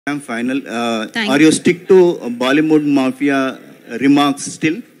Final. Thank Are you stick to Bollywood Mafia remarks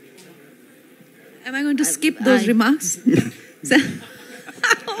still? Am I going to skip those remarks? So,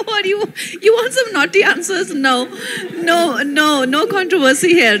 what you want some naughty answers? No controversy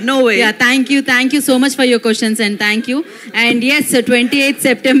here. No way. Yeah, thank you so much for your questions and thank you. And yes, 28th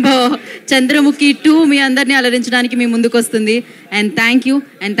September, Chandramukhi 2 మీ అందరిని అలరించడానికి మీ ముందుకు వస్తుంది. And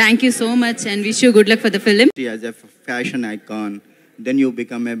thank you so much and wish you good luck for the film. As a fashion icon, then you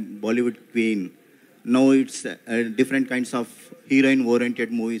become a Bollywood queen. Now it's different kinds of heroine-oriented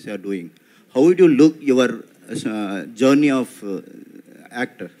movies you are doing. How would you look your journey of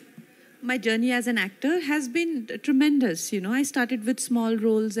actor? My journey as an actor has been tremendous. You know, I started with small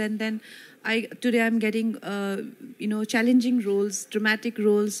roles, and then today I'm getting challenging roles, dramatic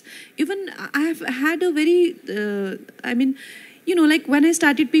roles. Even I have had a very like when I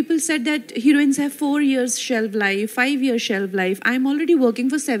started, people said that heroines have 4 years shelf life, 5 years shelf life. I'm already working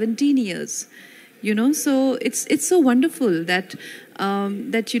for 17 years. You know, so it's so wonderful that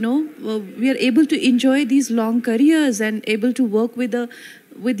we are able to enjoy these long careers and able to work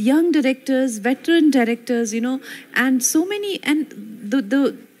with young directors, veteran directors, and so many. And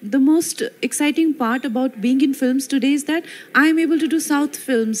the most exciting part about being in films today is that I am able to do South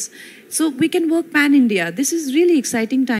films, so we can work pan India. This is really exciting time.